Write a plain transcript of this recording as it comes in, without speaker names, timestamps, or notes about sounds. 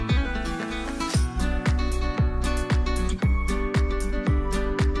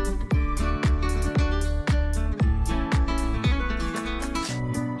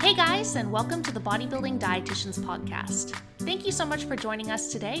and welcome to the Bodybuilding Dietitians Podcast. Thank you so much for joining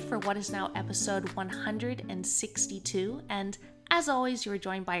us today for what is now episode 162. And as always, you are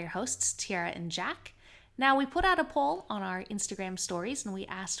joined by your hosts, Tiara and Jack. Now, we put out a poll on our Instagram stories and we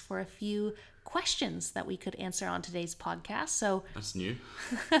asked for a few questions that we could answer on today's podcast. So that's new.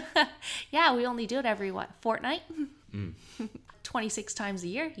 Yeah, we only do it every, fortnight? 26 times a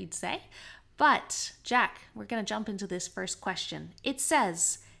year, you'd say. But, Jack, we're going to jump into this first question. It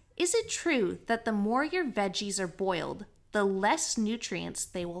says, is it true that the more your veggies are boiled, the less nutrients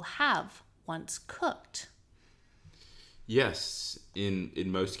they will have once cooked? Yes, in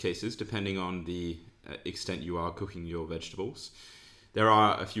most cases, depending on the extent you are cooking your vegetables. There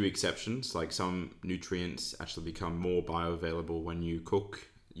are a few exceptions, like some nutrients actually become more bioavailable when you cook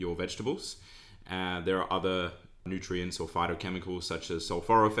your vegetables. There are other nutrients or phytochemicals such as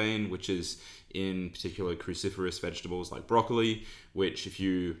sulforaphane, which is in particular cruciferous vegetables like broccoli, which if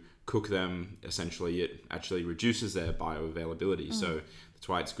you cook them, essentially it actually reduces their bioavailability. So that's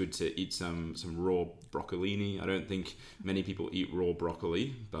why it's good to eat some raw broccolini. I don't think many people eat raw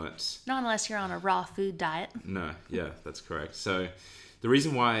broccoli, but... Not unless you're on a raw food diet. No, yeah, that's correct. So the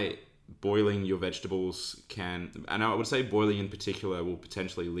reason why boiling your vegetables can, and I would say boiling in particular will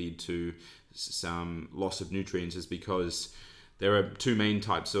potentially lead to some loss of nutrients, is because there are two main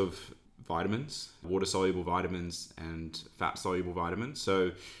types of vitamins: water-soluble vitamins and fat-soluble vitamins.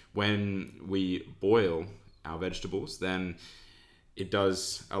 So when we boil our vegetables, then it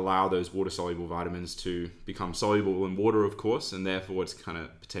does allow those water-soluble vitamins to become soluble in water, of course, and therefore it's kind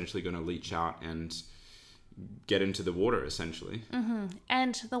of potentially going to leach out and get into the water, essentially.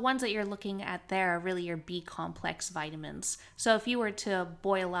 And the ones that you're looking at there are really your B complex vitamins. So if you were to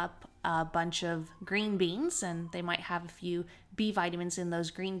boil up a bunch of green beans, and they might have a few B vitamins in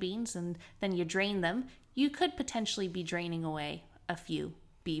those green beans, and then you drain them, you could potentially be draining away a few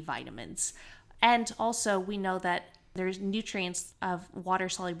B vitamins. And also we know that there's nutrients of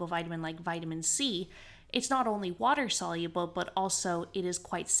water-soluble vitamin like vitamin C. It's not only water soluble, but also it is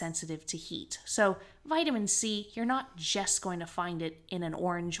quite sensitive to heat. So vitamin C, you're not just going to find it in an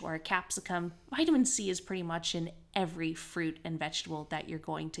orange or a capsicum. Vitamin C is pretty much in every fruit and vegetable that you're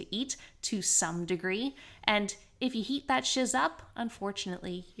going to eat to some degree. And if you heat that shiz up,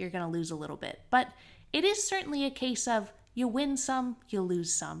 unfortunately, you're going to lose a little bit. But it is certainly a case of you win some, you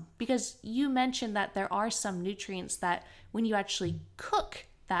lose some. Because you mentioned that there are some nutrients that when you actually cook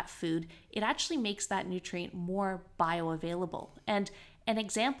that food, it actually makes that nutrient more bioavailable. And an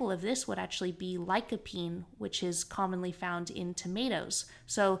example of this would actually be lycopene, which is commonly found in tomatoes.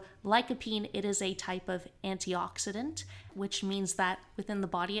 So lycopene, it is a type of antioxidant, which means that within the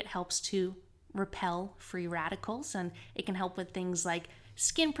body it helps to repel free radicals, and it can help with things like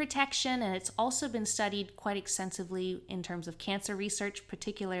skin protection. And it's also been studied quite extensively in terms of cancer research,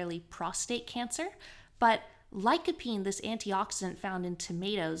 particularly prostate cancer. But lycopene, this antioxidant found in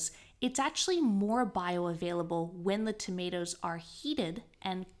tomatoes, it's actually more bioavailable when the tomatoes are heated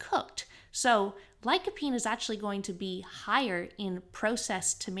and cooked. So lycopene is actually going to be higher in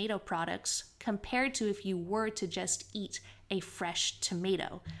processed tomato products compared to if you were to just eat a fresh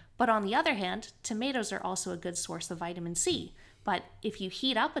tomato. But on the other hand, tomatoes are also a good source of vitamin C. But if you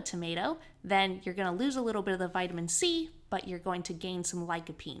heat up a tomato, then you're going to lose a little bit of the vitamin C, but you're going to gain some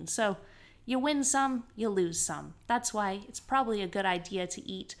lycopene. So you win some, you lose some. That's why it's probably a good idea to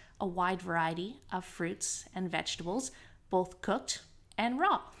eat a wide variety of fruits and vegetables, both cooked and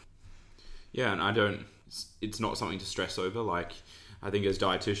raw. Yeah, and it's not something to stress over. Like, I think as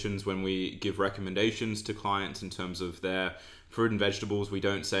dietitians, when we give recommendations to clients in terms of their fruit and vegetables, we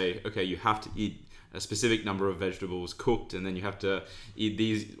don't say, okay, you have to eat a specific number of vegetables cooked and then you have to eat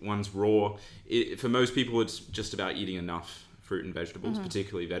these ones raw. For most people, it's just about eating enough fruit and vegetables,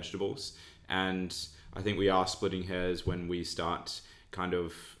 particularly vegetables. And I think we are splitting hairs when we start kind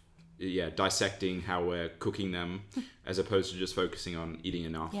of dissecting how we're cooking them as opposed to just focusing on eating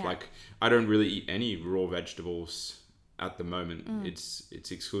enough. Yeah. Like, I don't really eat any raw vegetables at the moment.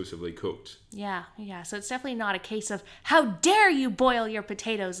 It's exclusively cooked. Yeah. So it's definitely not a case of how dare you boil your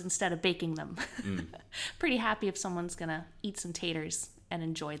potatoes instead of baking them. Pretty happy if someone's gonna eat some taters and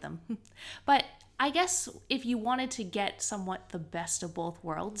enjoy them. But I guess if you wanted to get somewhat the best of both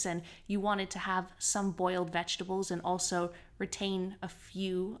worlds and you wanted to have some boiled vegetables and also retain a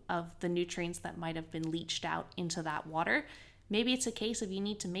few of the nutrients that might have been leached out into that water, maybe it's a case of you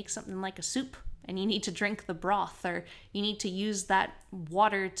need to make something like a soup and you need to drink the broth, or you need to use that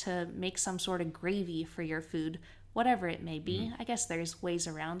water to make some sort of gravy for your food, whatever it may be. I guess there's ways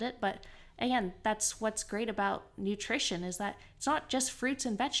around it, but again, that's what's great about nutrition, is that it's not just fruits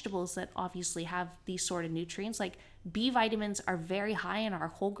and vegetables that obviously have these sort of nutrients. Like B vitamins are very high in our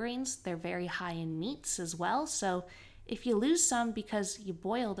whole grains. They're very high in meats as well. So if you lose some because you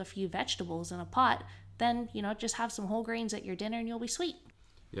boiled a few vegetables in a pot, then, just have some whole grains at your dinner and you'll be sweet.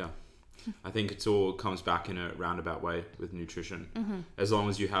 Yeah. I think it all comes back in a roundabout way with nutrition. As long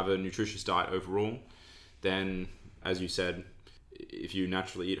as you have a nutritious diet overall, then, as you said, if you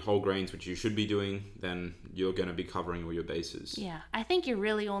naturally eat whole grains, which you should be doing, then you're going to be covering all your bases. Yeah, I think you're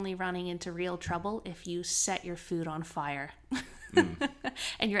really only running into real trouble if you set your food on fire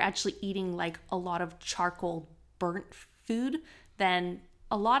and you're actually eating like a lot of charcoal burnt food. Then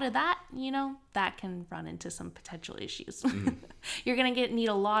a lot of that, that can run into some potential issues. You're going to need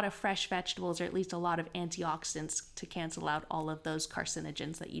a lot of fresh vegetables, or at least a lot of antioxidants to cancel out all of those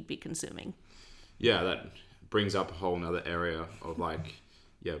carcinogens that you'd be consuming. Yeah, that brings up a whole nother area of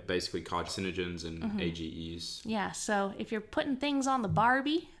basically carcinogens and AGEs. Yeah, so if you're putting things on the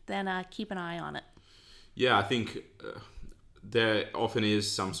Barbie, then keep an eye on it. Yeah, I think there often is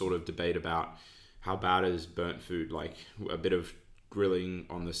some sort of debate about how bad is burnt food, like a bit of grilling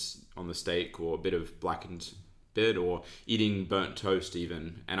on the steak, or a bit of blackened bit, or eating burnt toast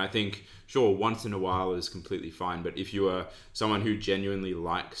even. And I think, sure, once in a while is completely fine, but if you are someone who genuinely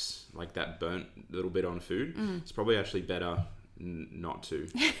likes like that burnt little bit on food, it's probably actually better not to.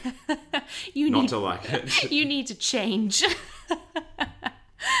 to like it. You need to change.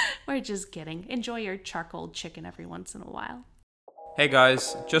 We're just kidding. Enjoy your charcoal chicken every once in a while. Hey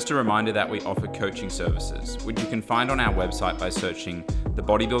guys, just a reminder that we offer coaching services, which you can find on our website by searching The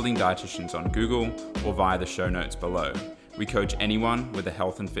Bodybuilding Dietitians on Google or via the show notes below. We coach anyone with a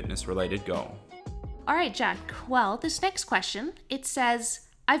health and fitness related goal. All right, Jack. Well, this next question, it says,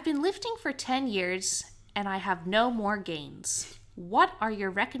 I've been lifting for 10 years and I have no more gains. What are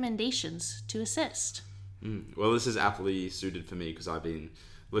your recommendations to assist? Well, this is aptly suited for me because I've been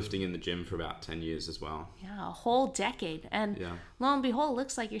lifting in the gym for about 10 years as well. Yeah, a whole decade. And lo and behold,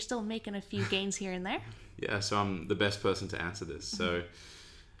 looks like you're still making a few gains here and there. Yeah, so I'm the best person to answer this. So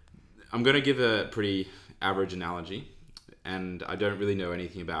I'm going to give a pretty average analogy, and I don't really know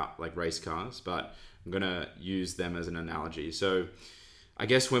anything about like race cars, but I'm going to use them as an analogy. So I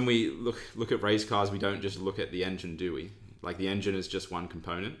guess when we look at race cars, we don't just look at the engine, do we? Like the engine is just one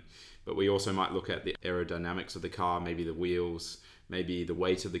component, but we also might look at the aerodynamics of the car, maybe the wheels, maybe the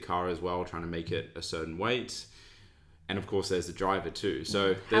weight of the car as well, trying to make it a certain weight. And of course, there's the driver too.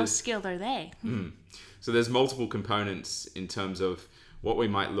 So how skilled are they? So there's multiple components in terms of what we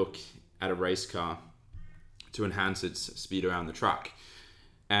might look at a race car to enhance its speed around the track.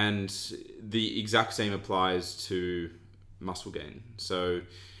 And the exact same applies to muscle gain. So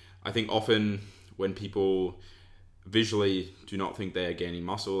I think often when people visually do not think they are gaining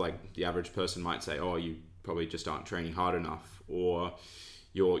muscle, like the average person might say, oh, you probably just aren't training hard enough, or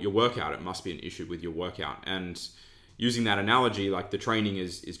your workout, it must be an issue with your workout. And using that analogy, like the training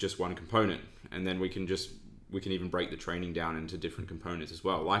is just one component, and then we can even break the training down into different components as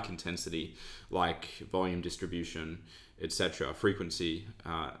well, like intensity, like volume distribution, etc., frequency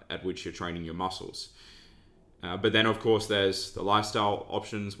at which you're training your muscles. But then of course there's the lifestyle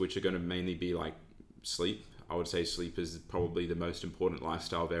options, which are going to mainly be like sleep. I would say sleep is probably the most important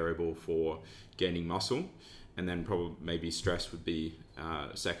lifestyle variable for gaining muscle, and then probably maybe stress would be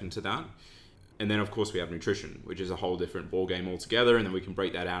second to that. And then of course we have nutrition, which is a whole different ball game altogether. And then we can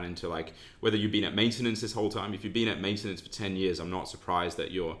break that down into like whether you've been at maintenance this whole time. If you've been at maintenance for 10 years, I'm not surprised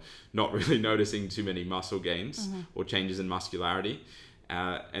that you're not really noticing too many muscle gains or changes in muscularity.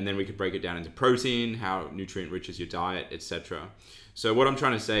 And then we could break it down into protein, how nutrient rich is your diet, etc. So what I'm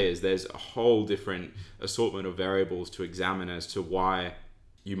trying to say is there's a whole different assortment of variables to examine as to why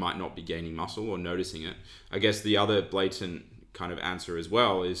you might not be gaining muscle or noticing it. I guess the other blatant kind of answer as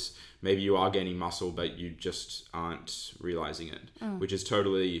well is maybe you are gaining muscle, but you just aren't realizing it, which is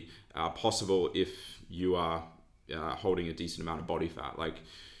totally possible if you are holding a decent amount of body fat, like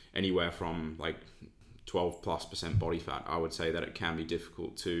anywhere from like 12+% body fat. I would say that it can be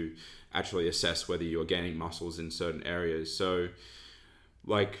difficult to actually assess whether you're gaining muscles in certain areas. So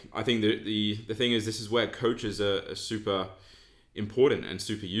like, I think the thing is, this is where coaches are super important and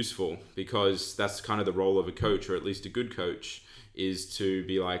super useful, because that's kind of the role of a coach, or at least a good coach, is to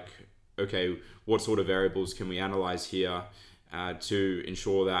be like, okay, what sort of variables can we analyze here to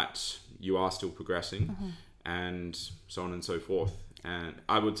ensure that you are still progressing, and so on and so forth. And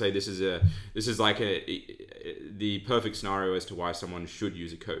I would say this is like the perfect scenario as to why someone should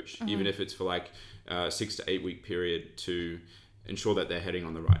use a coach, even if it's for like a 6 to 8 week period, to ensure that they're heading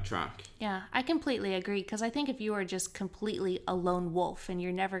on the right track. Yeah, I completely agree, because I think if you are just completely a lone wolf and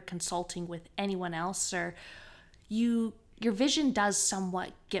you're never consulting with anyone else, or you your vision does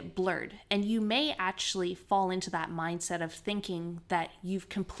somewhat get blurred, and you may actually fall into that mindset of thinking that you've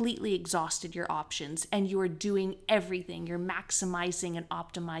completely exhausted your options and you are doing everything. You're maximizing and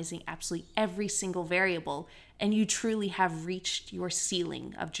optimizing absolutely every single variable, and you truly have reached your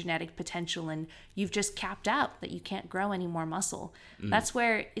ceiling of genetic potential and you've just capped out, that you can't grow any more muscle. That's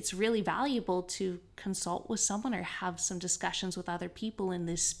where it's really valuable to consult with someone or have some discussions with other people in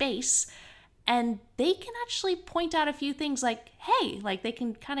this space. And they can actually point out a few things like, hey, like they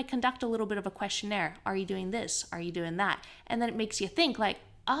can kind of conduct a little bit of a questionnaire. Are you doing this? Are you doing that? And then it makes you think like,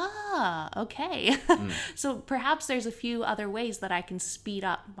 okay. So perhaps there's a few other ways that I can speed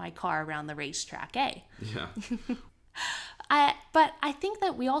up my car around the racetrack, eh? Yeah. But I think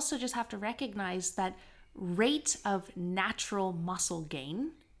that we also just have to recognize that rate of natural muscle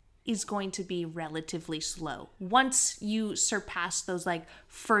gain is going to be relatively slow once you surpass those like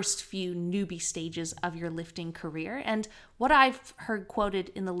first few newbie stages of your lifting career. And what I've heard quoted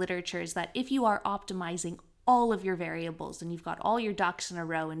in the literature is that if you are optimizing all of your variables and you've got all your ducks in a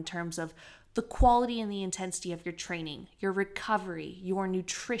row in terms of the quality and the intensity of your training, your recovery, your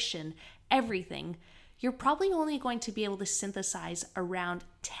nutrition, everything, you're probably only going to be able to synthesize around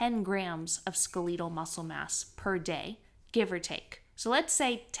 10 grams of skeletal muscle mass per day, give or take. So let's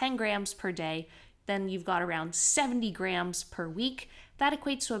say 10 grams per day, then you've got around 70 grams per week. That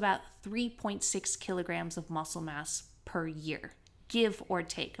equates to about 3.6 kilograms of muscle mass per year, give or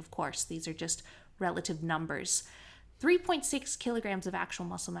take. Of course, these are just relative numbers. 3.6 kilograms of actual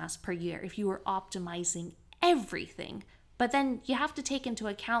muscle mass per year if you were optimizing everything. But then you have to take into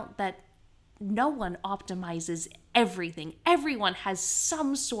account that no one optimizes everything. Everyone has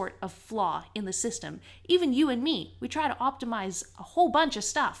some sort of flaw in the system. Even you and me, we try to optimize a whole bunch of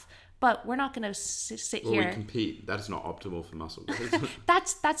stuff, but we're not going to sit here. We compete. That is not optimal for muscle growth.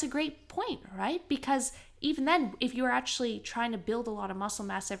 That's a great point, right? Because even then, if you're actually trying to build a lot of muscle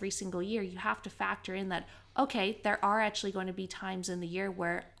mass every single year, you have to factor in that, okay, there are actually going to be times in the year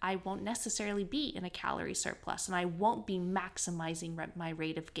where I won't necessarily be in a calorie surplus and I won't be maximizing my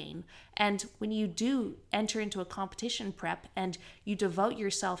rate of gain. And when you do enter into a competition prep and you devote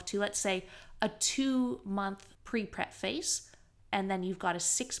yourself to, let's say, a 2-month pre-prep phase, and then you've got a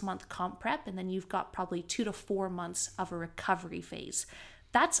 6-month comp prep, and then you've got probably 2 to 4 months of a recovery phase.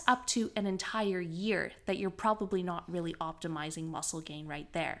 That's up to an entire year that you're probably not really optimizing muscle gain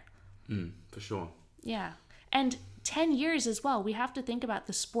right there. For sure. Yeah. And 10 years as well. We have to think about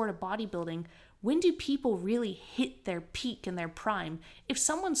the sport of bodybuilding. When do people really hit their peak and their prime? If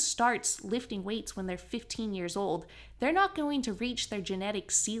someone starts lifting weights when they're 15 years old, they're not going to reach their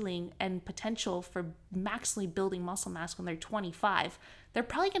genetic ceiling and potential for maximally building muscle mass when they're 25. They're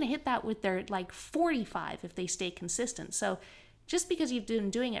probably going to hit that with their 45 if they stay consistent. So just because you've been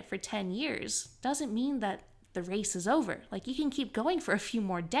doing it for 10 years doesn't mean that the race is over. You can keep going for a few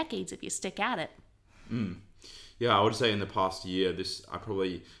more decades if you stick at it. Yeah, I would say in the past year, I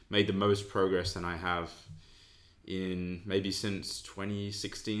probably made the most progress than I have in maybe since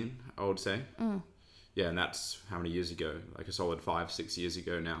 2016, I would say. Yeah, and that's how many years ago? Like a solid 5-6 years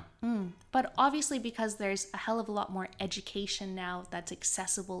ago now. But obviously, because there's a hell of a lot more education now that's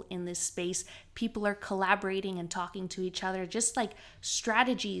accessible in this space, people are collaborating and talking to each other, just like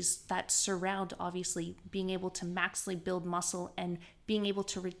strategies that surround, obviously, being able to maximally build muscle and being able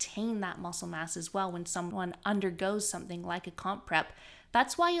to retain that muscle mass as well when someone undergoes something like a comp prep.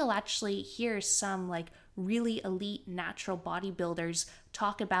 That's why you'll actually hear some really elite natural bodybuilders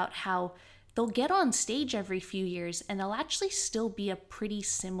talk about how they'll get on stage every few years and they'll actually still be a pretty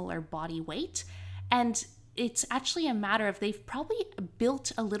similar body weight. And it's actually a matter of they've probably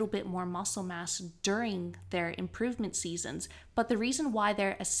built a little bit more muscle mass during their improvement seasons. But the reason why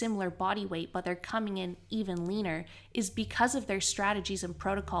they're a similar body weight, but they're coming in even leaner, is because of their strategies and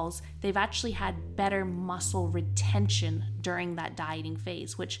protocols. They've actually had better muscle retention during that dieting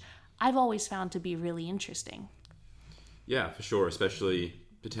phase, which I've always found to be really interesting. Yeah, for sure, especially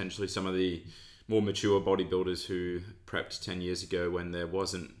potentially some of the more mature bodybuilders who prepped 10 years ago when there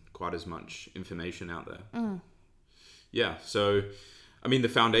wasn't quite as much information out there. Yeah, so I mean the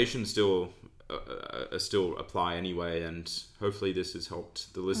foundations still apply anyway, and hopefully this has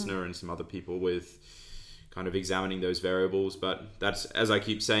helped the listener and some other people with kind of examining those variables. But that's, as I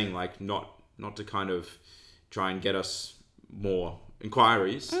keep saying, not to kind of try and get us more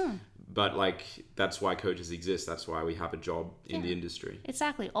inquiries, but that's why coaches exist. That's why we have a job in the industry.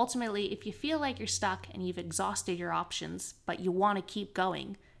 Exactly. Ultimately, if you feel like you're stuck and you've exhausted your options, but you want to keep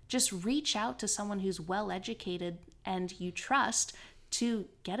going, just reach out to someone who's well educated and you trust to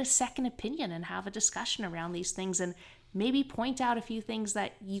get a second opinion and have a discussion around these things and maybe point out a few things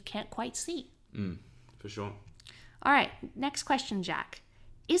that you can't quite see. For sure. All right, next question, Jack.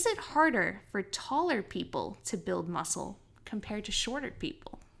 Is it harder for taller people to build muscle compared to shorter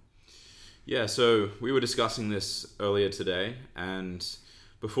people? Yeah, so we were discussing this earlier today, and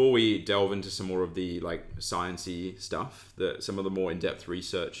before we delve into some more of the like sciencey stuff, some of the more in-depth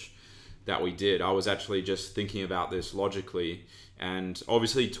research that we did, I was actually just thinking about this logically. And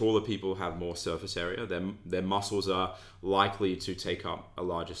obviously, taller people have more surface area. Their muscles are likely to take up a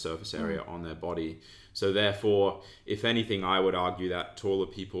larger surface area on their body. So therefore, if anything, I would argue that taller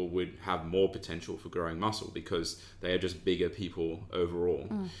people would have more potential for growing muscle because they are just bigger people overall.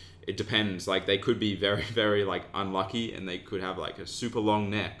 It depends. Like they could be very, very like unlucky and they could have like a super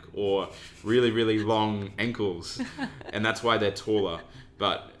long neck or really, really long ankles. And that's why they're taller.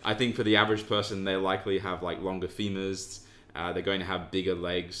 But I think for the average person, they likely have like longer femurs. They're going to have bigger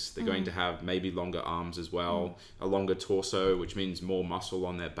legs. They're going to have maybe longer arms as well, a longer torso, which means more muscle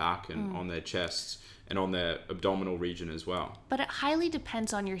on their back and on their chests and on their abdominal region as well. But it highly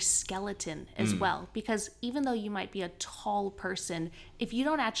depends on your skeleton as well, because even though you might be a tall person, if you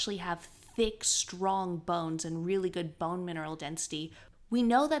don't actually have thick, strong bones and really good bone mineral density, we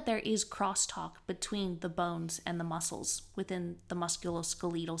know that there is crosstalk between the bones and the muscles within the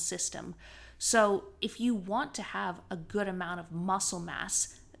musculoskeletal system. So if you want to have a good amount of muscle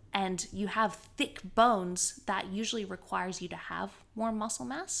mass and you have thick bones, that usually requires you to have more muscle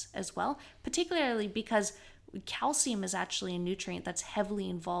mass as well, particularly because calcium is actually a nutrient that's heavily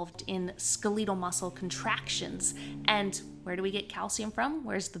involved in skeletal muscle contractions. And where do we get calcium from?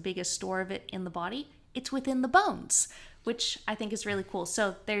 Where's the biggest store of it in the body? It's within the bones, which I think is really cool.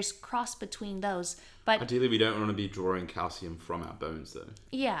 So there's cross between those. But ideally, we don't want to be drawing calcium from our bones, though.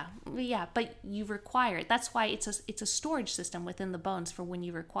 Yeah, but you require it. That's why it's a storage system within the bones for when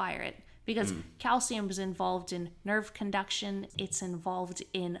you require it. Because calcium is involved in nerve conduction, it's involved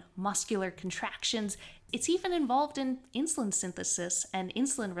in muscular contractions, it's even involved in insulin synthesis and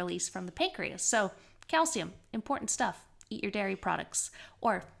insulin release from the pancreas. So calcium, important stuff. Eat your dairy products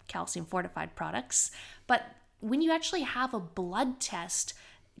or calcium fortified products. But when you actually have a blood test,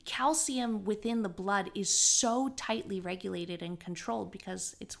 calcium within the blood is so tightly regulated and controlled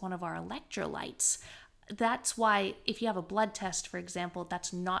because it's one of our electrolytes. That's why if you have a blood test, for example,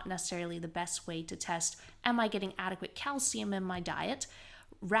 that's not necessarily the best way to test, am I getting adequate calcium in my diet?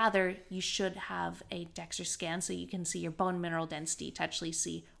 Rather, you should have a DEXA scan so you can see your bone mineral density to actually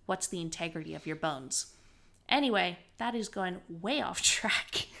see what's the integrity of your bones. Anyway, that is going way off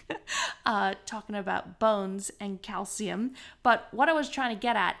track, talking about bones and calcium. But what I was trying to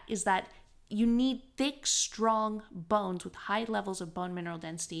get at is that you need thick, strong bones with high levels of bone mineral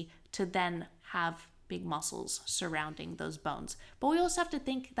density to then have big muscles surrounding those bones. But we also have to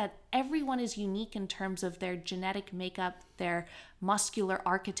think that everyone is unique in terms of their genetic makeup, their muscular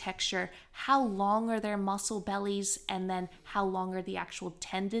architecture, how long are their muscle bellies, and then how long are the actual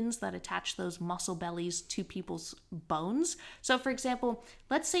tendons that attach those muscle bellies to people's bones. So for example,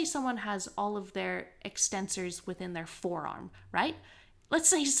 let's say someone has all of their extensors within their forearm, right? Let's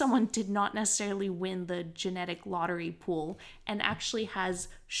say someone did not necessarily win the genetic lottery pool and actually has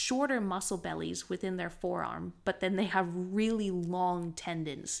shorter muscle bellies within their forearm, but then they have really long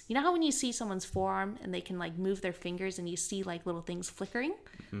tendons. You know how when you see someone's forearm and they can like move their fingers and you see like little things flickering?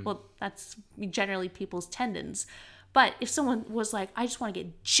 Well, that's generally people's tendons. But if someone was like, I just want to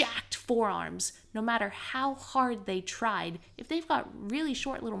get jacked forearms, no matter how hard they tried, if they've got really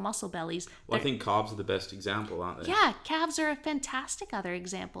short little muscle bellies. Well, I think calves are the best example, aren't they? Yeah, calves are a fantastic other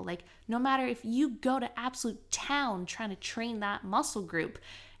example. Like, no matter if you go to absolute town trying to train that muscle group,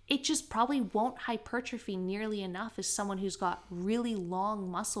 it just probably won't hypertrophy nearly enough as someone who's got really long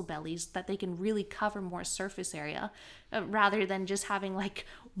muscle bellies that they can really cover more surface area rather than just having like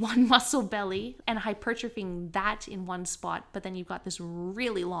one muscle belly and hypertrophying that in one spot, but then you've got this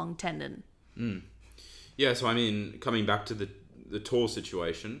really long tendon. Yeah, so I mean, coming back to the tall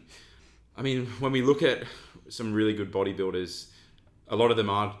situation, I mean, when we look at some really good bodybuilders, a lot of them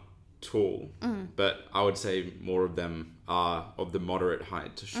are tall, but I would say more of them are of the moderate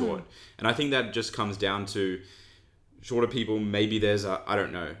height to short. And I think that just comes down to shorter people. Maybe there's I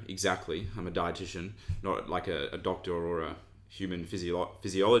don't know exactly. I'm a dietitian, not like a doctor or a human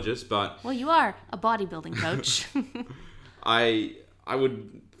physiologist, but... Well, you are a bodybuilding coach. I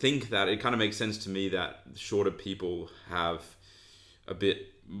would think that it kind of makes sense to me that shorter people have a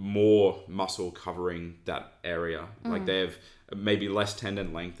bit more muscle covering that area. Like they have maybe less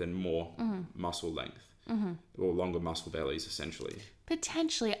tendon length and more muscle length. or longer muscle bellies, essentially.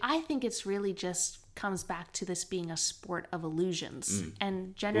 Potentially. I think it's really just comes back to this being a sport of illusions.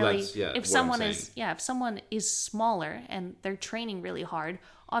 And generally, if someone is smaller and they're training really hard,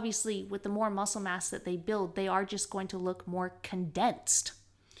 obviously with the more muscle mass that they build, they are just going to look more condensed.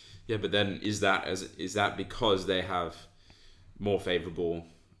 Yeah, but then is that because they have more favorable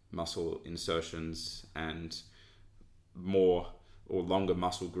muscle insertions and more or longer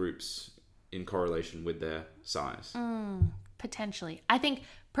muscle groups in correlation with their size? Potentially. I think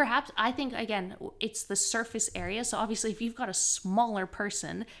again, it's the surface area. So obviously if you've got a smaller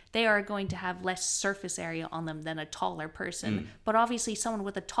person, they are going to have less surface area on them than a taller person. But obviously someone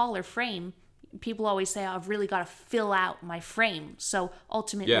with a taller frame, people always say, I've really got to fill out my frame. So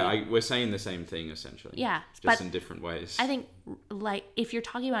ultimately... Yeah, we're saying the same thing, essentially. Yeah. Just in different ways. I think, like, if you're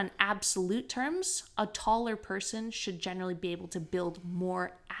talking about in absolute terms, a taller person should generally be able to build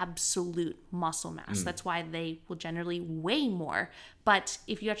more absolute muscle mass. That's why they will generally weigh more. But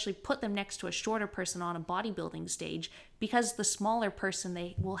if you actually put them next to a shorter person on a bodybuilding stage, because the smaller person,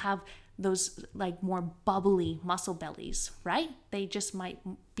 they will have those like more bubbly muscle bellies, right? They just might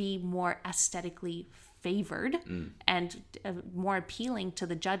be more aesthetically favored and more appealing to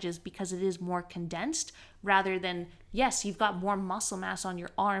the judges because it is more condensed rather than, yes, you've got more muscle mass on your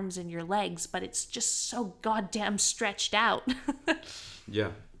arms and your legs, but it's just so goddamn stretched out. Yeah.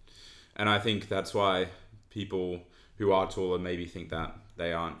 And I think that's why people who are taller maybe think that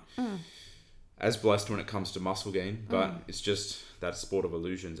they aren't as blessed when it comes to muscle gain, but it's just that sport of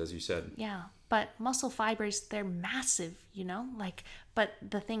illusions, as you said. Yeah, but muscle fibers, they're massive, but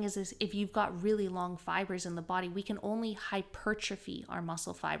the thing is if you've got really long fibers in the body, we can only hypertrophy our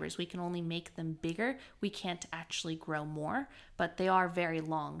muscle fibers. We can only make them bigger. We can't actually grow more, but they are very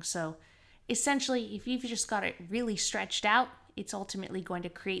long. So essentially, if you've just got it really stretched out, it's ultimately going to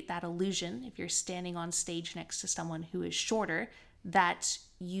create that illusion, if you're standing on stage next to someone who is shorter, that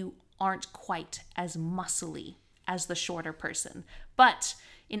you aren't quite as muscly as the shorter person. But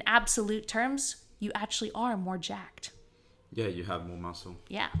in absolute terms, you actually are more jacked. Yeah, you have more muscle.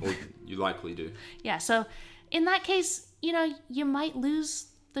 Yeah. Or you likely do. Yeah, so in that case, you might lose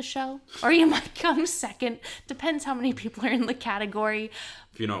the show or you might come second. Depends how many people are in the category.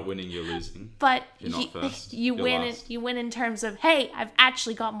 If you're not winning, you're losing. But you're not first. You win in terms of, hey, I've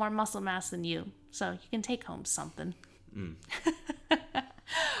actually got more muscle mass than you. So you can take home something.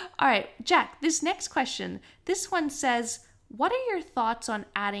 All right, Jack, this next question, this one says, what are your thoughts on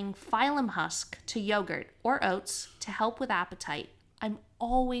adding phylum husk to yogurt or oats to help with appetite? I'm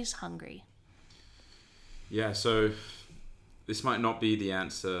always hungry. Yeah, so this might not be the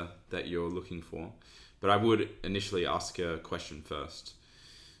answer that you're looking for, but I would initially ask a question first.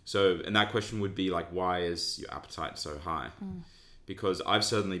 So, and that question would be like, why is your appetite so high? Because I've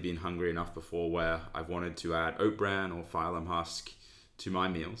certainly been hungry enough before where I've wanted to add oat bran or phylum husk to my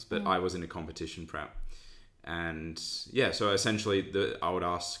meals, but I was in a competition prep. And yeah, so essentially I would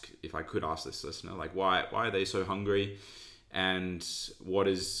ask, if I could ask this listener, like why are they so hungry and what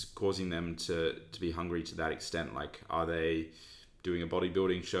is causing them to be hungry to that extent? Like, are they doing a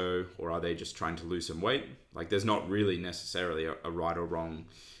bodybuilding show or are they just trying to lose some weight? Like, there's not really necessarily a right or wrong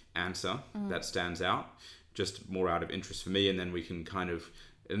answer that stands out, just more out of interest for me. And then we can kind of,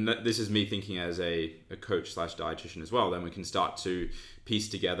 and this is me thinking as a coach / dietitian as well, then we can start to piece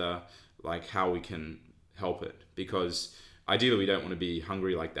together like how we can help it, because ideally we don't want to be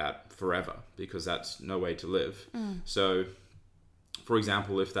hungry like that forever, because that's no way to live. So for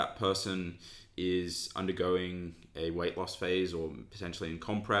example, if that person is undergoing a weight loss phase or potentially in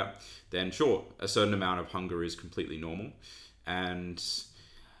comp prep, then sure, a certain amount of hunger is completely normal. And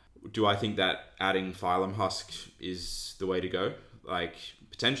do I think that adding phylum husk is the way to go? Like,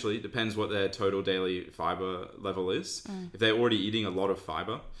 potentially, depends what their total daily fiber level is. If they're already eating a lot of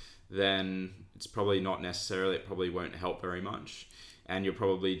fiber, then it's probably not necessarily, it probably won't help very much. And you're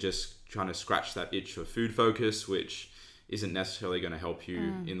probably just trying to scratch that itch for food focus, which isn't necessarily going to help you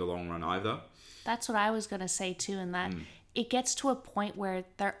in the long run either. That's what I was going to say too, in that it gets to a point where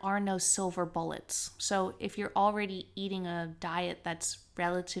there are no silver bullets. So if you're already eating a diet that's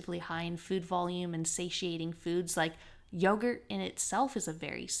relatively high in food volume and satiating foods, like yogurt in itself is a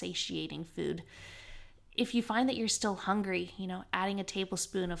very satiating food. If you find that you're still hungry, adding a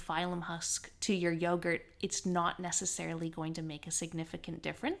tablespoon of phylum husk to your yogurt, it's not necessarily going to make a significant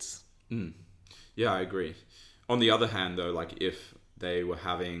difference. Yeah, I agree. On the other hand, though, like if they were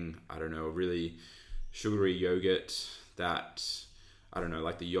having, I don't know, a really sugary yogurt that, I don't know,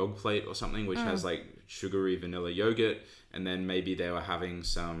 like the Yog Plate or something, which has like sugary vanilla yogurt, and then maybe they were having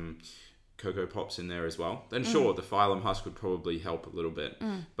some Cocoa Pops in there as well, then sure, the phylum husk would probably help a little bit.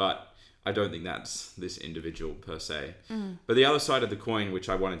 But I don't think that's this individual per se. But the other side of the coin, which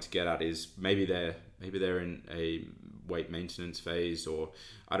I wanted to get at, is maybe they're in a weight maintenance phase, or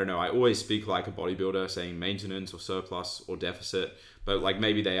I don't know. I always speak like a bodybuilder, saying maintenance or surplus or deficit, but like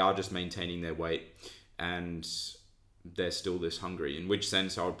maybe they are just maintaining their weight and they're still this hungry. In which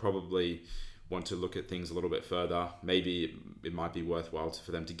sense, I would probably want to look at things a little bit further. Maybe it might be worthwhile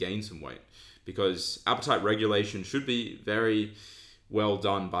for them to gain some weight, because appetite regulation should be very well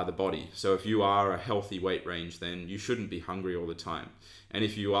done by the body. So if you are a healthy weight range, then you shouldn't be hungry all the time. And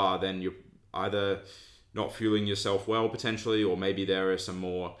if you are, then you're either not fueling yourself well potentially, or maybe there are some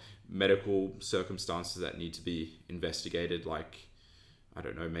more medical circumstances that need to be investigated, like, I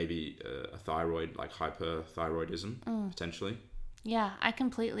don't know, maybe a thyroid, like hyperthyroidism potentially. Yeah, I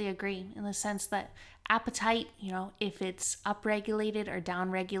completely agree in the sense that appetite, if it's upregulated or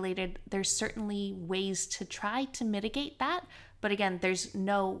downregulated, there's certainly ways to try to mitigate that. But again, there's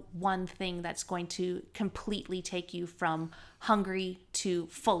no one thing that's going to completely take you from hungry to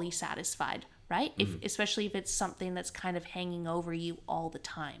fully satisfied, right? Especially if it's something that's kind of hanging over you all the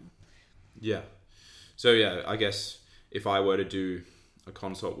time. Yeah. So yeah, I guess if I were to do a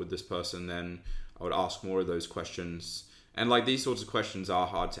consult with this person, then I would ask more of those questions. And like these sorts of questions are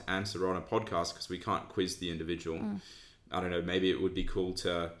hard to answer on a podcast because we can't quiz the individual. I don't know, maybe it would be cool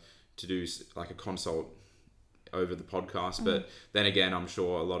to do like a consult over the podcast, but then again, I'm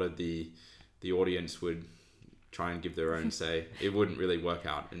sure a lot of the audience would try and give their own say. It wouldn't really work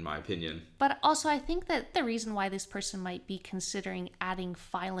out, in my opinion. But also, I think that the reason why this person might be considering adding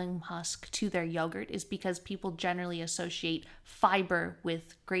psyllium husk to their yogurt is because people generally associate fiber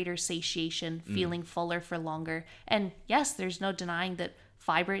with greater satiation, feeling fuller for longer. And yes, there's no denying that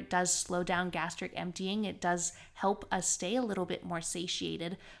fiber, it does slow down gastric emptying. It does help us stay a little bit more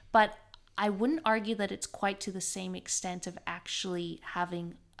satiated. But I wouldn't argue that it's quite to the same extent of actually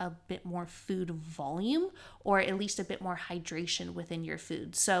having a bit more food volume, or at least a bit more hydration within your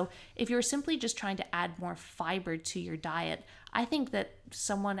food. So if you're simply just trying to add more fiber to your diet, I think that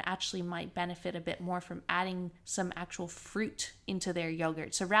someone actually might benefit a bit more from adding some actual fruit into their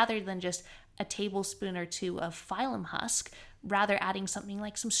yogurt. So rather than just a tablespoon or two of psyllium husk, rather adding something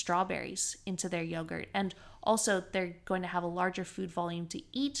like some strawberries into their yogurt. And also, they're going to have a larger food volume to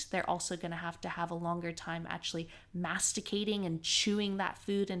eat. They're also going to have a longer time actually masticating and chewing that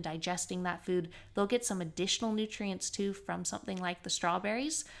food and digesting that food. They'll get some additional nutrients too from something like the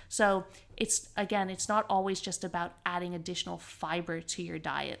strawberries. So it's not always just about adding additional fiber to your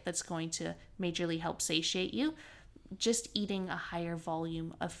diet that's going to majorly help satiate you. Just eating a higher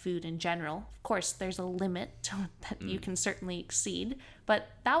volume of food in general. Of course, there's a limit that you can certainly exceed, but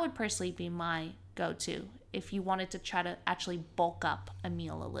that would personally be my go-to if you wanted to try to actually bulk up a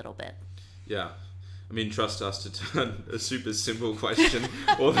meal a little bit. Yeah. I mean, trust us to turn a super simple question.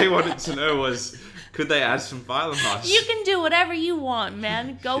 All they wanted to know was, could they add some psyllium husk? You can do whatever you want,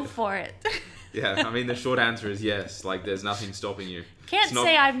 man. Go for it. Yeah, I mean, the short answer is yes. Like, there's nothing stopping you. Can't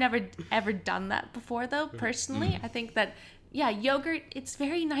say I've never ever done that before, though, personally. I think that, yeah, yogurt, it's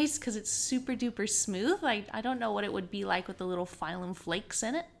very nice because it's super duper smooth. Like, I don't know what it would be like with the little psyllium flakes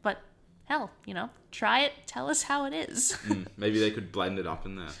in it, but hell, try it. Tell us how it is. Maybe they could blend it up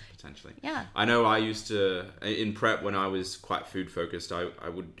in there, potentially. Yeah. I know I used to, in prep, when I was quite food focused, I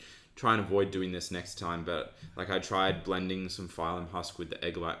would try and avoid doing this next time, but like I tried blending some psyllium husk with the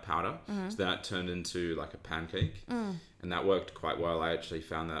egg white powder, so that turned into like a pancake, and that worked quite well. I actually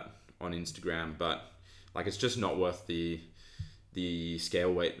found that on Instagram, but like it's just not worth the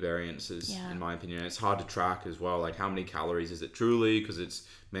scale weight variances, in my opinion. It's hard to track as well, like how many calories is it truly, because it's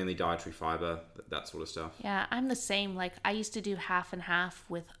mainly dietary fiber, that sort of stuff. Yeah, I'm the same. Like I used to do half and half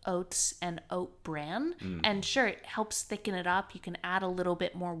with oats and oat bran, and sure, it helps thicken it up. You can add a little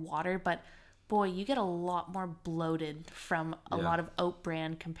bit more water, but boy, you get a lot more bloated from a lot of oat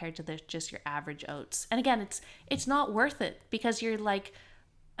bran compared to just your average oats. And again, it's not worth it because you're like,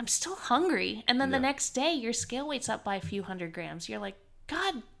 I'm still hungry. And then the next day, your scale weight's up by a few 100 grams. You're like,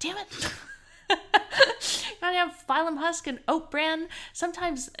 God damn it. I have psyllium husk and oat bran.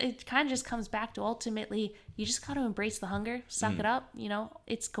 Sometimes it kind of just comes back to ultimately, you just got to embrace the hunger, suck it up.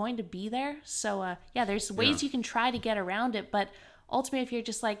 It's going to be there. So, there's ways you can try to get around it. But ultimately, if you're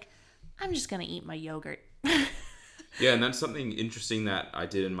just like, I'm just going to eat my yogurt. Yeah, and that's something interesting that I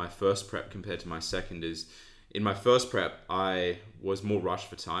did in my first prep compared to my second is, in my first prep, I was more rushed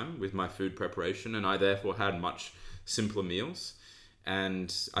for time with my food preparation, and I therefore had much simpler meals.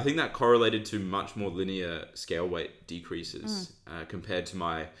 And I think that correlated to much more linear scale weight decreases compared to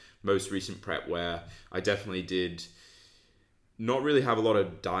my most recent prep, where I definitely did not really have a lot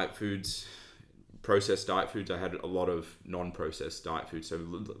of diet foods processed diet foods. I had a lot of non-processed diet foods, so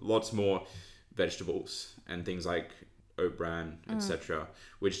lots more vegetables and things like oat bran, etc.,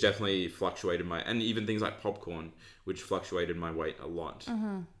 which definitely fluctuated and even things like popcorn, which fluctuated my weight a lot.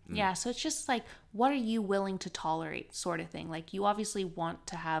 Yeah, so it's just like, what are you willing to tolerate, sort of thing. Like, you obviously want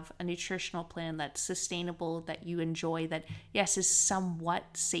to have a nutritional plan that's sustainable, that you enjoy, that, yes, is somewhat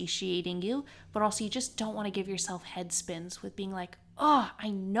satiating you, but also you just don't want to give yourself head spins with being like, oh, I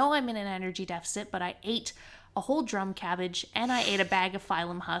know I'm in an energy deficit, but I ate a whole drum cabbage and I ate a bag of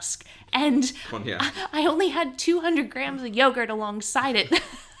phylum husk, and I only had 200 grams of yogurt alongside it.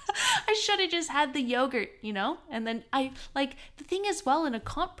 I should have just had the yogurt, And then the thing as well in a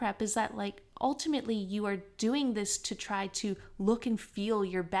comp prep is that, like, ultimately you are doing this to try to look and feel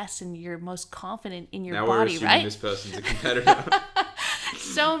your best and you're most confident in your body, right? Now we're assuming this person's a competitor.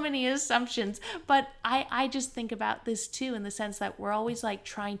 So many assumptions, but I just think about this too, in the sense that we're always like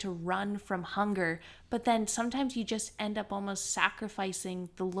trying to run from hunger, but then sometimes you just end up almost sacrificing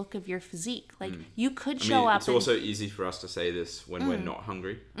the look of your physique. Like, you could show up. It's also easy for us to say this when we're not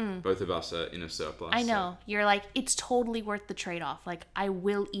hungry. Both of us are in a surplus. I know. So. You're like, it's totally worth the trade-off. Like, I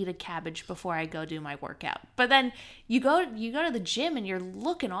will eat a cabbage before I go do my workout. But then you go to the gym and you're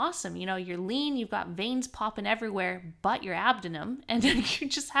looking awesome. You're lean, you've got veins popping everywhere but your abdomen, and then you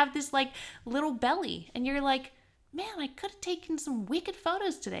just have this like little belly, and you're like, man, I could have taken some wicked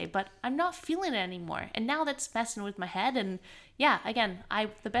photos today, but I'm not feeling it anymore. And now that's messing with my head. And yeah, again,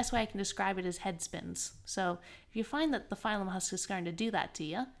 the best way I can describe it is head spins. So if you find that the phylum husk is starting to do that to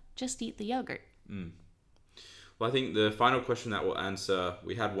you, just eat the yogurt. Well, I think the final question that we'll answer,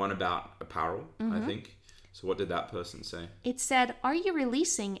 we had one about apparel, I think. So what did that person say? It said, are you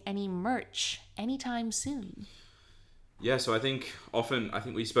releasing any merch anytime soon? Yeah, so I think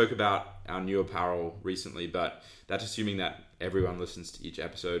we spoke about our new apparel recently, but that's assuming that everyone listens to each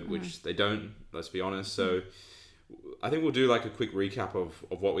episode, which they don't, let's be honest. So I think we'll do like a quick recap of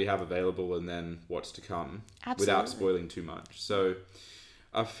what we have available and then what's to come. Absolutely. Without spoiling too much. So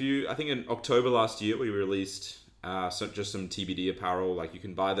I think in October last year, we released just some TBD apparel. Like, you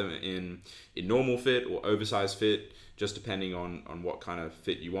can buy them in normal fit or oversized fit, just depending on what kind of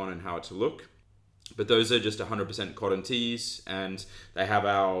fit you want and how it to look. But those are just 100% cotton tees, and they have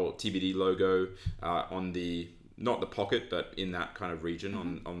our TBD logo on not the pocket, but in that kind of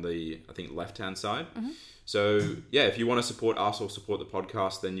region on the, I think, left-hand side. So, yeah, if you want to support us or support the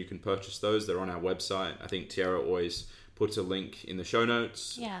podcast, then you can purchase those. They're on our website. I think Tiara always puts a link in the show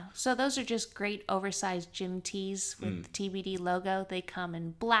notes. Yeah, so those are just great oversized gym tees with the TBD logo. They come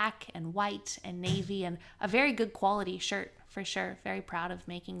in black and white and navy, and a very good quality shirt, for sure. Very proud of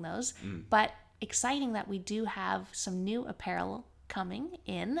making those. But exciting that we do have some new apparel coming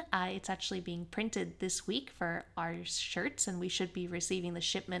in. It's actually being printed this week for our shirts, and we should be receiving the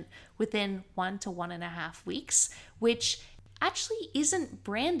shipment within 1 to 1.5 weeks, which actually isn't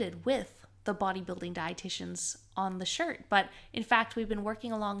branded with the bodybuilding dietitians on the shirt. But in fact, we've been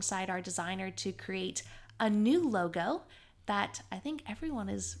working alongside our designer to create a new logo that I think everyone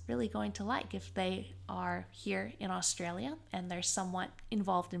is really going to like if they are here in Australia and they're somewhat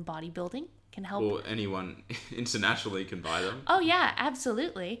involved in bodybuilding. Can help. Or anyone internationally can buy them. Oh yeah,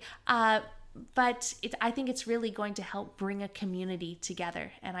 absolutely. But I think it's really going to help bring a community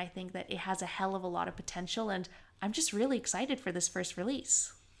together, and I think that it has a hell of a lot of potential, and I'm just really excited for this first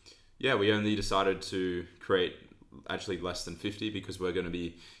release. Yeah, we only decided to create actually less than 50 because we're going to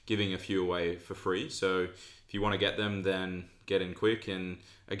be giving a few away for free. So if you want to get them, then get in quick. And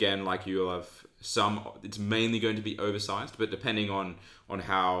again, like, you'll have some, it's mainly going to be oversized, but depending on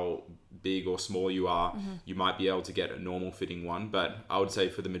how big or small you are, you might be able to get a normal fitting one. But I would say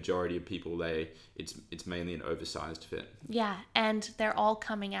for the majority of people, it's mainly an oversized fit. Yeah, and they're all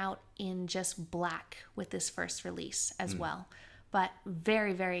coming out in just black with this first release as well. But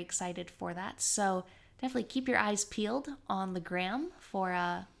very, very excited for that. So definitely keep your eyes peeled on the gram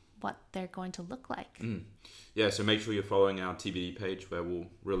for what they're going to look like. Yeah, so make sure you're following our TBD page where we'll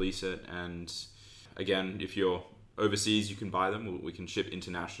release it. And again, if you're overseas, you can buy them. We can ship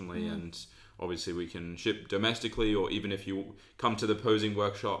internationally, and obviously we can ship domestically, or even if you come to the posing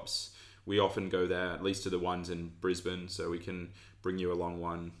workshops, we often go there, at least to the ones in Brisbane, so we can bring you along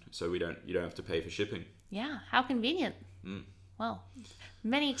one so you don't have to pay for shipping. Yeah, how convenient. Well,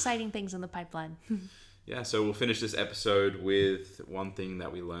 many exciting things in the pipeline. Yeah, so we'll finish this episode with one thing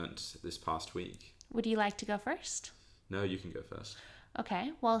that we learnt this past week. Would you like to go first? No, you can go first.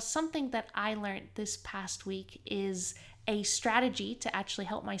 Okay, well, something that I learned this past week is a strategy to actually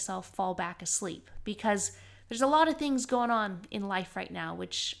help myself fall back asleep, because there's a lot of things going on in life right now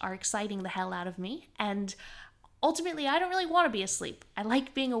which are exciting the hell out of me, and ultimately, I don't really want to be asleep. I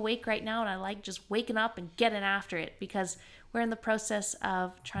like being awake right now, and I like just waking up and getting after it, because we're in the process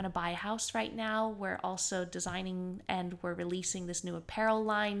of trying to buy a house right now. We're also designing and we're releasing this new apparel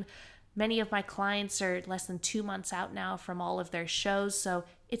line. Many of my clients are less than 2 months out now from all of their shows, so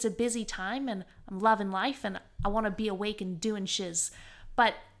it's a busy time, and I'm loving life, and I want to be awake and doing shiz.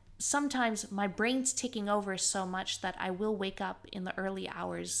 But sometimes my brain's ticking over so much that I will wake up in the early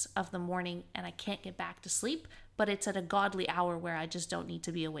hours of the morning and I can't get back to sleep, but it's at a godly hour where I just don't need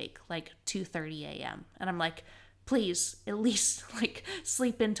to be awake, like 2:30 a.m. And I'm like, please, at least like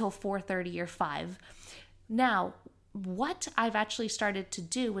sleep until 4:30 or 5. Now, what I've actually started to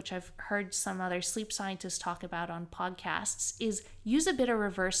do, which I've heard some other sleep scientists talk about on podcasts, is use a bit of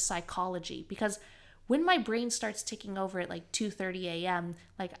reverse psychology, because when my brain starts ticking over at like 2:30 a.m.,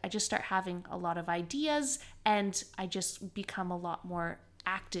 like I just start having a lot of ideas and I just become a lot more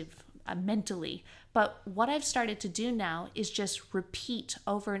active mentally. But what I've started to do now is just repeat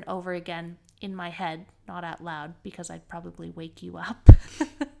over and over again in my head, not out loud because I'd probably wake you up.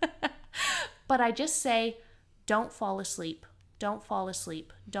 But I just say, don't fall asleep, don't fall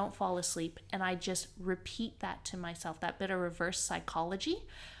asleep, don't fall asleep. And I just repeat that to myself, that bit of reverse psychology.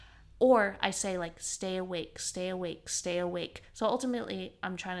 Or I say like, stay awake, stay awake, stay awake. So ultimately,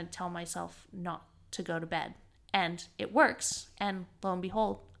 I'm trying to tell myself not to go to bed. And it works. And lo and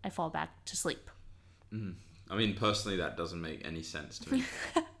behold, I fall back to sleep. I mean, personally, that doesn't make any sense to me.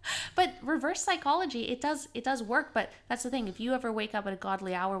 But reverse psychology, it does work. But that's the thing. If you ever wake up at a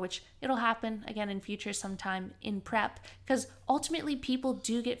godly hour, which it'll happen again in future sometime in prep, because ultimately people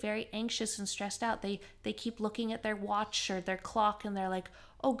do get very anxious and stressed out. They keep looking at their watch or their clock and they're like,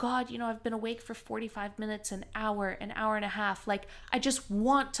 oh God, I've been awake for 45 minutes, an hour and a half. Like, I just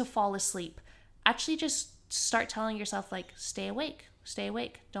want to fall asleep. Actually, just start telling yourself like, stay awake,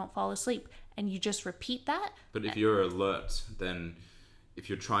 don't fall asleep. And you just repeat that. But if you're alert, then if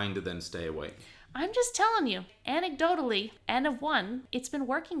you're trying to then stay awake. I'm just telling you, anecdotally, N of 1, it's been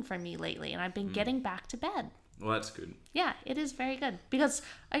working for me lately, and I've been getting back to bed. Well, that's good. Yeah, it is very good. Because,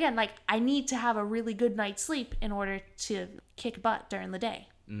 again, like, I need to have a really good night's sleep in order to kick butt during the day.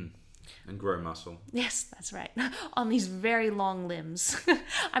 And grow muscle. Yes, that's right. On these very long limbs.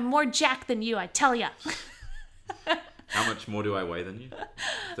 I'm more jacked than you, I tell ya. How much more do I weigh than you?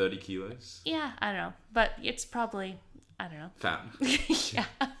 30 kilos? Yeah, I don't know. But it's probably, I don't know. Fat. Yeah.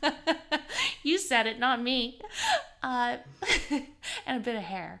 You said it, not me. And a bit of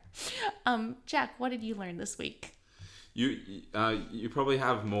hair. Jack, what did you learn this week? You probably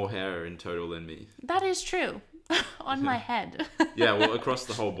have more hair in total than me. That is true. On my head. Yeah, well, across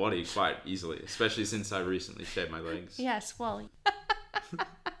the whole body quite easily, especially since I recently shaved my legs. Yes, well.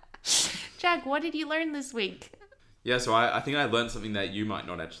 Jack, what did you learn this week? Yeah, so I think I learned something that you might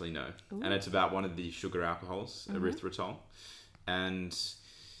not actually know. Ooh. And it's about one of the sugar alcohols, erythritol. And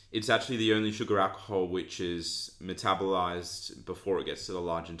it's actually the only sugar alcohol which is metabolized before it gets to the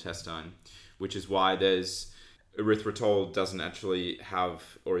large intestine, which is why erythritol doesn't actually have,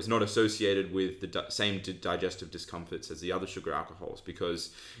 or is not associated with the same digestive discomforts as the other sugar alcohols,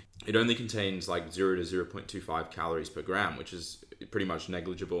 because it only contains like 0 to 0.25 calories per gram, which is pretty much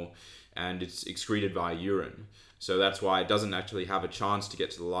negligible, and it's excreted via urine. So that's why it doesn't actually have a chance to get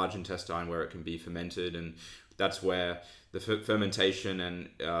to the large intestine where it can be fermented, and that's where the fermentation and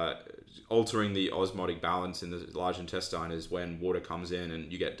altering the osmotic balance in the large intestine is when water comes in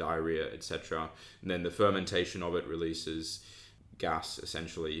and you get diarrhea, etc. And then the fermentation of it releases gas,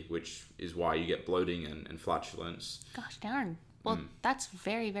 essentially, which is why you get bloating and flatulence. Gosh darn. Well, that's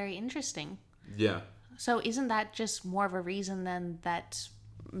very, very interesting. Yeah. So isn't that just more of a reason then that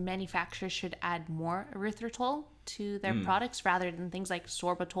manufacturers should add more erythritol to their products rather than things like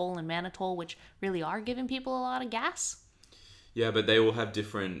sorbitol and mannitol, which really are giving people a lot of gas? Yeah, but they will have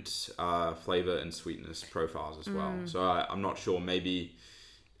different flavor and sweetness profiles as well. So I'm not sure. Maybe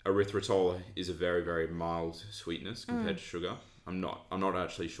erythritol is a very, very mild sweetness compared to sugar. I'm not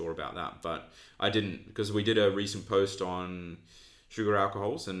actually sure about that, but I didn't, because we did a recent post on sugar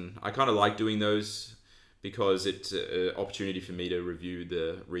alcohols, and I kind of like doing those because it's an opportunity for me to review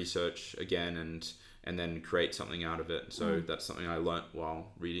the research again and then create something out of it. So that's something I learnt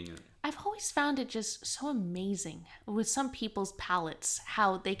while reading it. I've always found it just so amazing with some people's palates,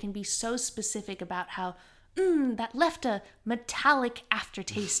 how they can be so specific about how, that left a metallic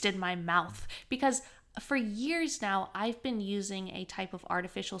aftertaste in my mouth. Because for years now, I've been using a type of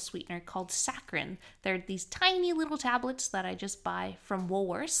artificial sweetener called saccharin. They're these tiny little tablets that I just buy from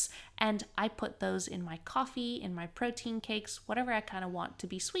Woolworths, and I put those in my coffee, in my protein cakes, whatever I kind of want to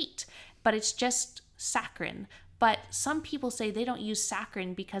be sweet. But it's just saccharin. But some people say they don't use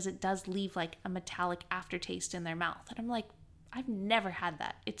saccharin because it does leave like a metallic aftertaste in their mouth. And I'm like, I've never had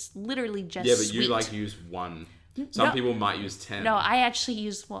that. It's literally just Yeah, but sweet. you like use one. Some people might use 10. No, I actually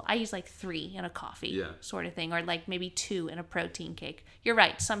use like 3 in a coffee sort of thing, or like maybe 2 in a protein cake. You're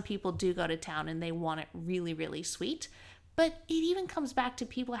right. Some people do go to town and they want it really, really sweet. But it even comes back to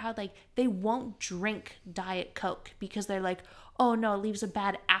people how like they won't drink Diet Coke because they're like, oh no, it leaves a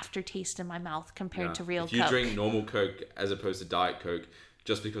bad aftertaste in my mouth compared to real Coke. If you drink normal Coke as opposed to Diet Coke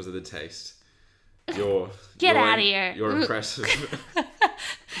just because of the taste, you're out of here. You're impressive.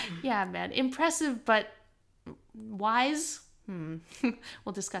 Yeah, man. Impressive, but wise? We'll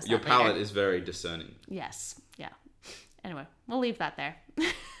discuss that Your palate later. is very discerning. Yes. Yeah. Anyway, we'll leave that there.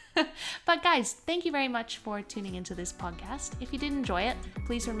 But guys, thank you very much for tuning into this podcast. If you did enjoy it,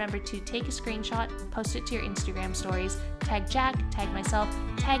 please remember to take a screenshot, post it to your Instagram stories, tag Jack, tag myself,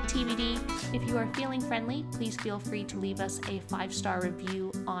 tag TBD. If you are feeling friendly, please feel free to leave us a 5-star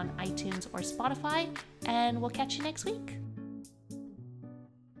review on iTunes or Spotify, and we'll catch you next week.